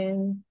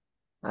KNN,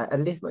 at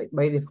least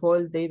by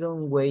default, they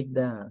don't weight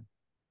the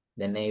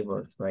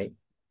neighbors, right?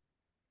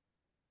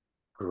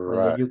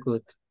 Although Right. you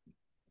could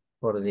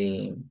for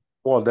the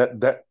Well,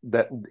 that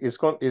is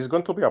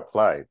going to be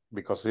applied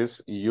because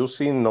it's you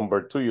see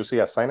number 2, you see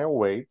assign a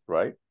weight,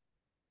 right?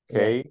 yeah.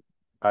 K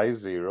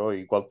I0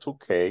 equal to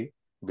K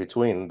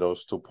between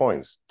those 2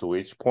 points, to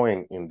each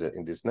point in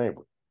this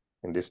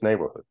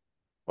neighborhood.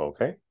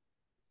 Okay.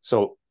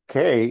 So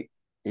K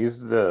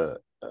is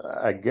the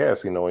I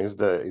guess,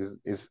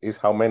 is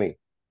how many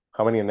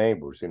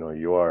neighbors,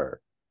 you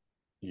are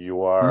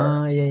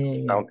Yeah, yeah,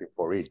 yeah. counting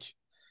for each.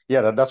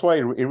 Yeah, that's why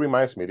it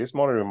reminds me. This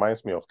model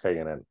reminds me of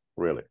KNN,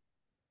 really.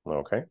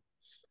 Okay.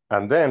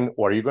 And then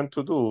what you're going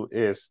to do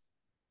is,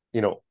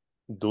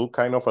 do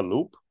kind of a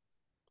loop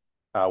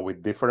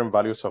with different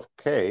values of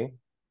K,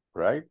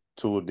 right?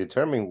 To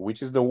determine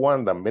which is the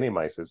one that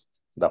minimizes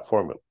that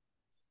formula.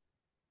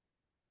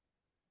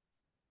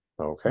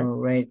 Okay. All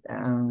right.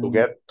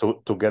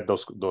 To get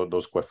those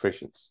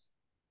coefficients.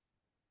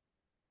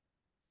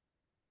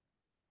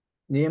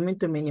 Do you mean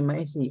to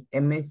minimize the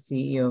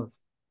MSC of,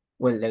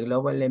 well, the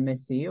global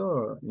MSC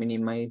or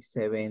minimize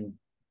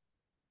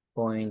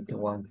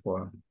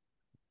 7.14?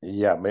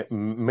 Yeah,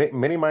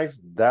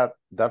 minimize that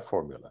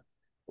formula,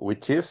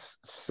 which is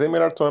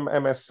similar to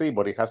MSC,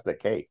 but it has the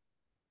K.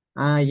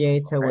 Yeah,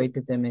 it's a Okay.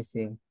 weighted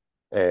MSC.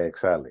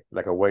 Exactly,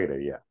 like a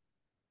weighted, yeah.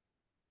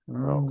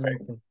 Oh, Okay.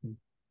 interesting.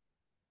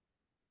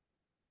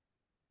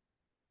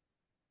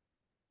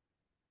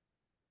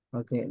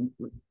 Okay.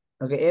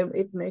 Okay,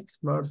 it makes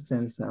more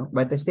sense now.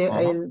 But still,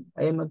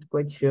 I am not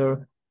quite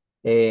sure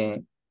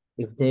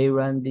if they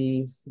run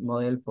this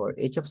model for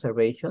each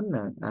observation,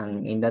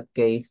 and in that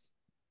case,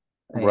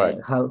 Right.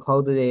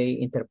 how do they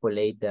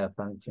interpolate the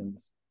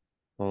functions?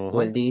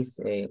 Well, Mm-hmm. these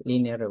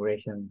linear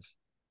regressions,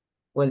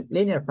 well,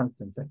 linear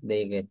functions that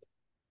they get.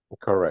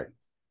 Correct.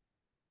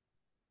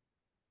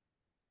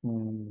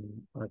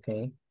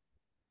 Okay.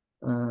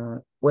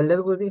 Well,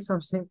 that would be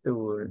something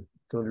to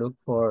look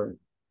for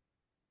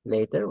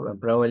later. We'll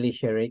probably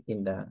share it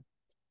in the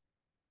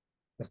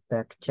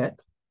Stack chat.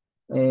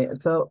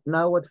 So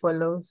now what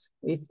follows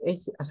is,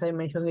 as I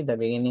mentioned in the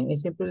beginning,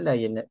 is simply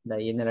the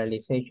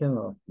generalization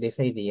of these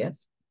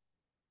ideas,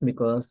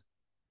 because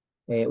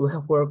we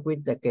have worked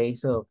with the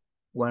case of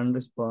one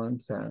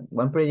response and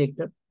one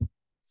predictor.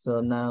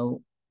 So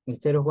now,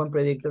 instead of one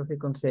predictor, we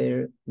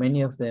consider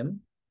many of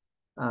them.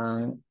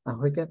 And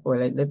we can,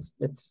 well, let's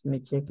me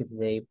check if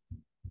they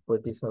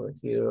put this over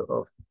here,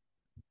 of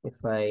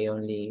if I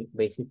only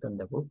base it on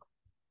the book.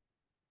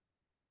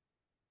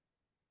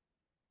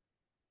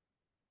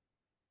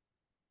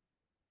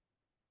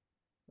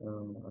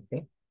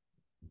 Okay.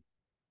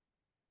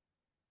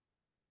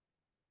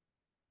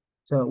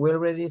 So we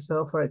already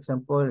saw, for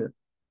example,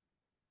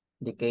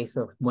 the case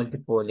of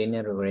multiple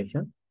linear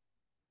regression.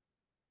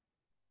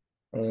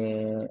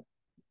 And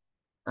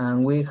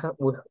we have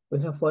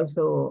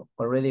also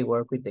already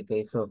worked with the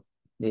case of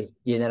the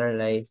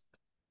generalized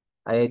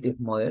additive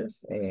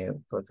models.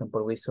 For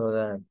example, we saw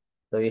that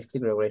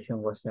logistic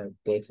regression was a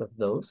case of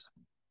those,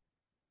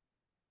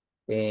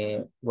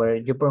 where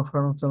you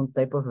perform some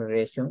type of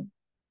regression,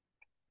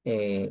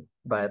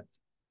 but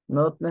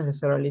not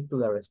necessarily to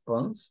the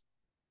response,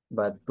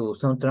 but to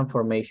some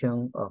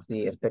transformation of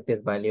the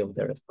expected value of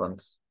the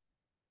response.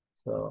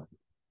 So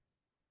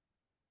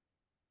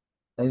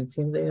I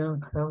think they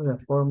don't have the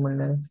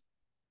formulas.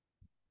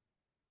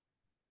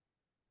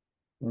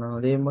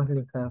 No, they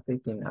mostly have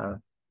it in R.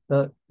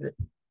 So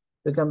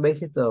we can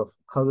base it off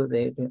how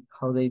they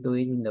do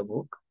it in the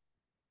book.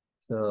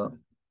 So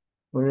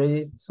we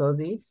already saw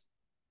this,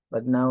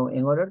 but now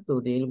in order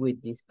to deal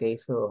with this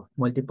case of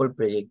multiple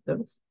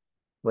predictors,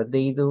 what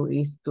they do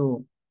is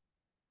to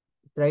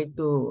try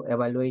to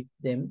evaluate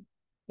them,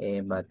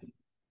 but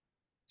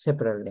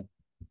separately.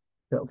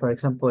 So for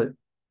example,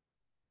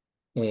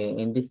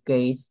 in this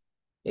case,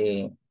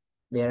 they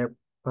are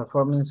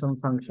performing some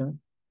function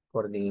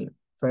for the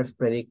first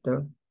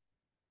predictor,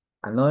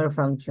 another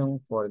function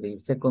for the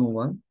second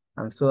one,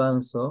 and so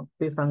on. So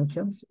three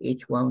functions,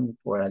 each one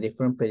for a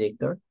different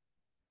predictor.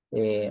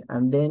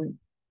 And then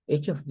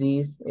each of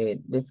these,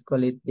 let's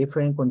call it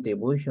different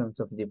contributions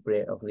of the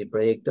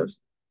predictors.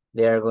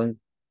 They are going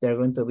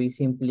to be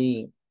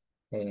simply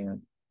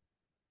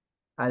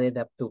added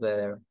up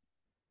together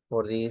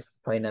for this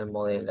final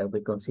model that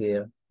we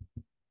consider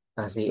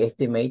as the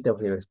estimate of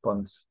the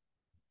response.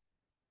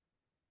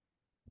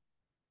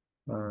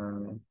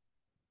 Um,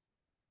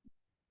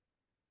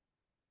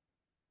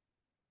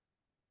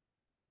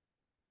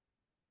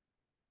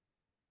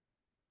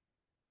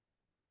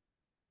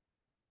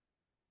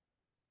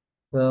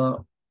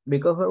 so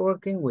because we're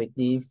working with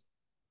these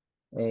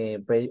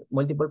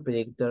multiple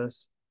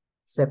predictors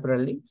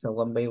separately, so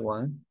one by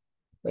one,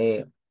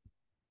 it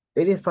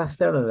is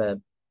faster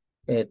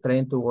than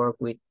trying to work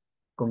with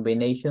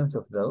combinations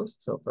of those.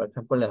 So for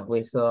example, as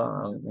we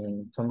saw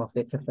in some of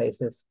the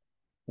exercises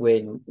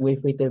when we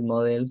fitted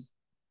models,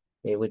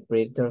 with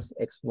predictors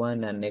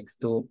x1 and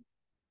x2,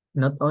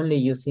 not only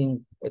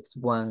using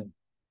x1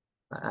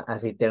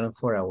 as a term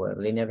for our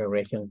linear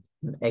regression,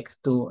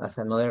 x2 as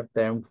another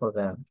term for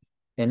the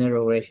linear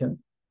regression,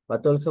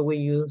 but also we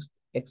use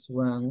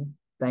x1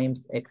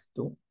 times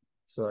x2.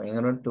 So in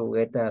order to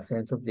get a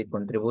sense of the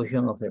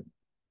contribution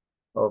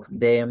of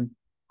them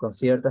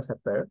considered as a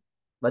pair,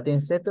 but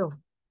instead of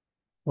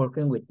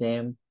working with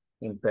them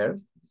in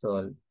pairs,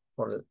 so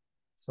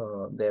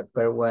the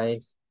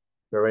pairwise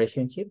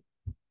relationship,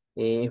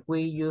 if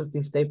we use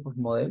this type of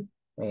model,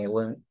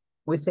 when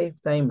we save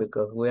time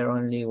because we're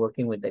only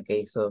working with the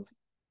case of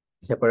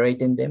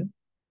separating them,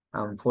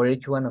 and for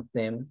each one of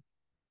them,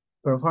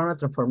 perform a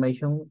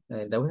transformation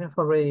that we have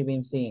already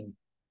been seeing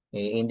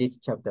in this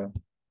chapter,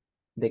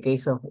 the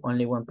case of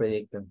only one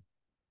predictor.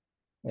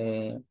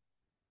 It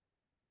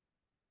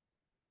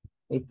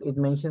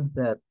mentions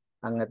that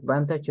an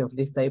advantage of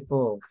this type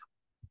of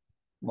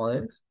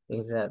models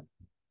is that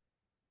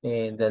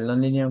the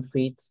nonlinear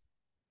fits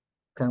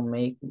can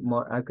make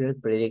more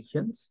accurate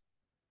predictions.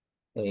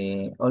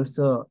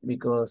 Also,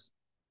 because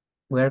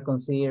we are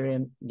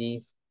considering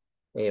these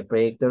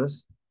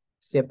predictors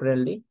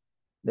separately,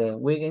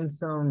 then we gain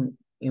some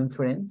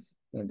inference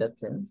in that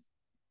sense,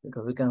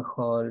 because we can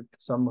hold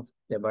some of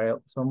the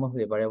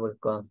variable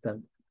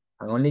constant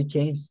and only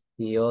change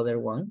the other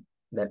one,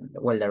 the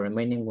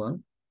remaining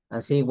one,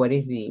 and see what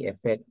is the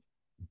effect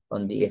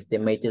on the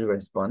estimated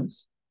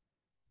response.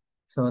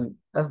 So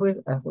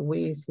as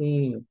we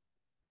see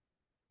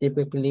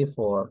typically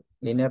for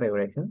linear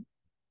regression,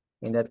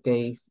 in that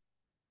case,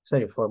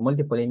 sorry, for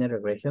multiple linear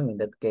regression, in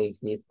that case,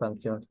 these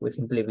functions will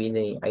simply be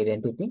the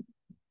identity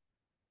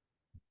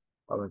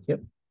over here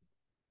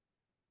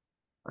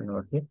and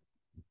over here.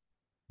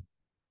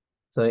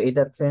 So in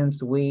that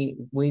sense, we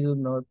do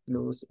not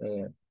lose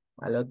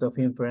a lot of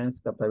inference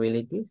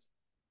capabilities.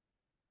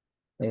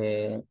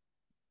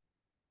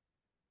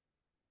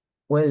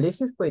 Well,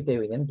 this is quite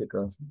evident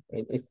because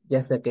it's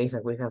just a case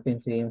that we have been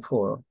seeing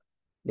for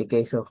the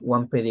case of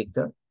one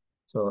predictor.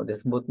 So the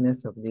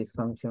smoothness of this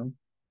function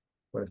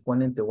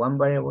corresponding to one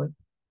variable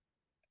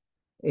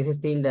is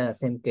still the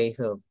same case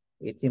of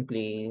it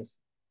simply is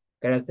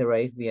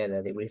characterized via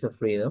the degrees of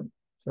freedom.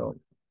 So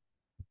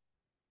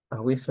as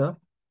we saw,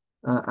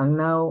 and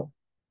now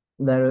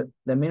the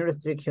main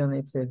restriction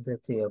is,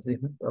 let's see, of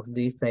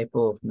this type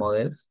of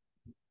models.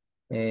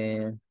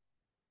 And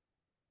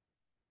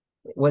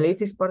well,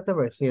 it is part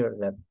over here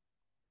that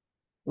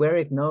we're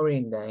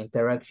ignoring the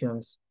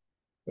interactions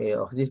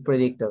of these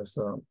predictors.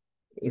 So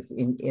if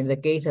in the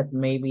case that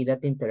maybe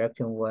that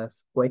interaction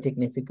was quite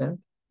significant,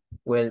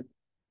 well,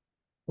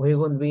 we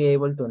won't be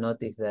able to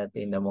notice that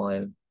in the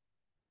model.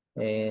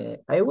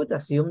 I would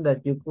assume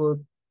that you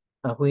could,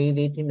 as we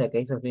did in the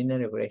case of linear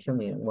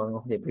regression in one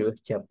of the previous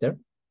chapter,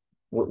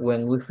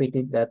 when we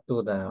fitted that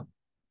to the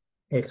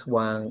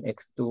x1,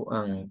 x2,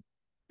 and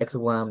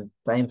x1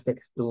 times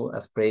x2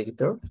 as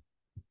predictors,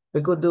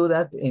 we could do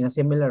that in a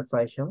similar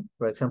fashion.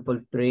 For example,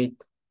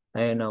 treat, I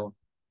don't know,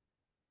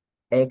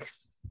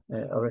 x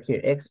over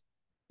here,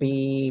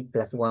 xp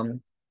plus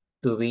 1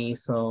 to be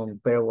some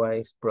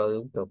pairwise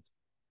product of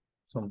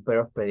some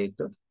pair of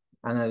predictors,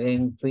 and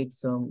again fit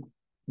some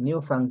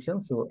new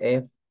functions, so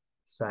f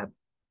sub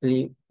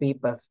p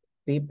plus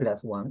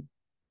 1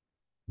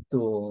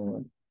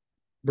 to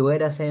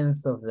get a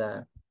sense of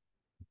the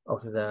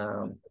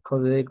how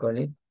do they call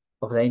it,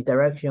 of the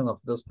interaction of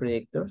those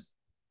predictors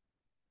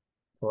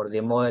for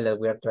the model that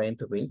we are trying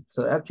to build.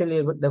 So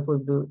actually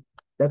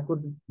that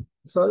could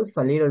solve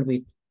a little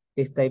bit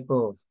this type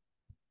of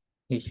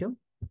issue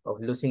of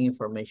losing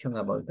information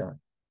about the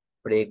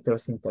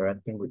predictors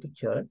interacting with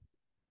each other.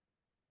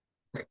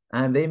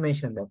 And they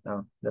mentioned that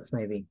now. That's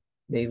maybe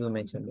they do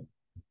mention that.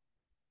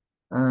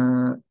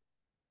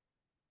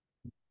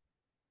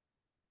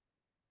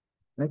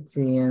 Let's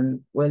see,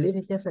 and well, this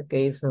is just a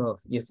case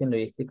of using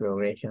logistic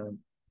regression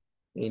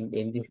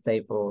in this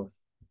type of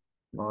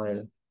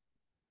model.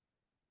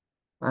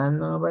 And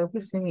but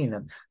we're seeing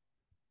enough.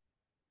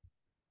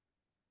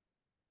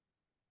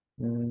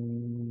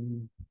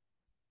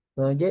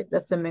 So yeah,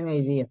 that's the main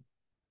idea.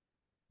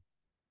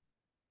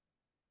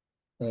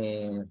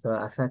 And so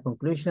as a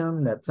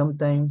conclusion, that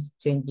sometimes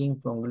changing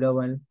from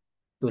global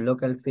to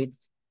local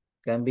fits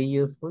can be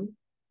useful,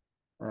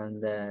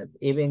 and that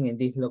even in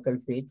these local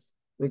fits,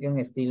 we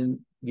can still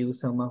use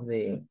some of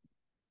the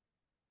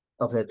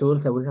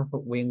tools that we have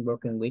been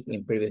working with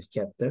in previous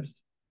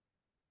chapters.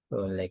 So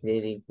like they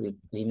did with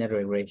linear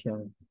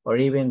regression, or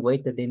even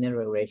weighted linear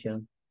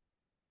regression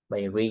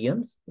by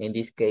regions, in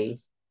this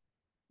case,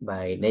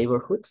 by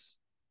neighborhoods,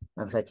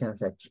 and such and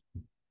such.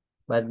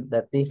 But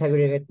that these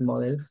aggregate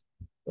models,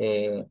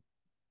 they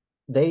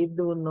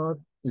do not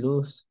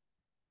lose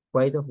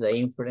quite of the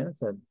inference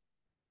that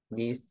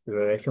these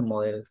regression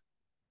models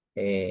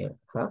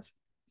have,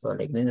 so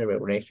like linear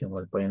regression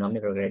or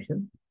polynomial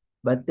regression,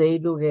 but they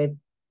do get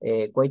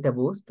quite a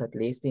boost, at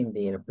least in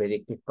their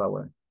predictive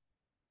power.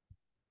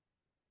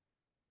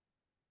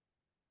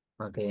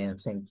 Okay, and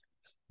thank you.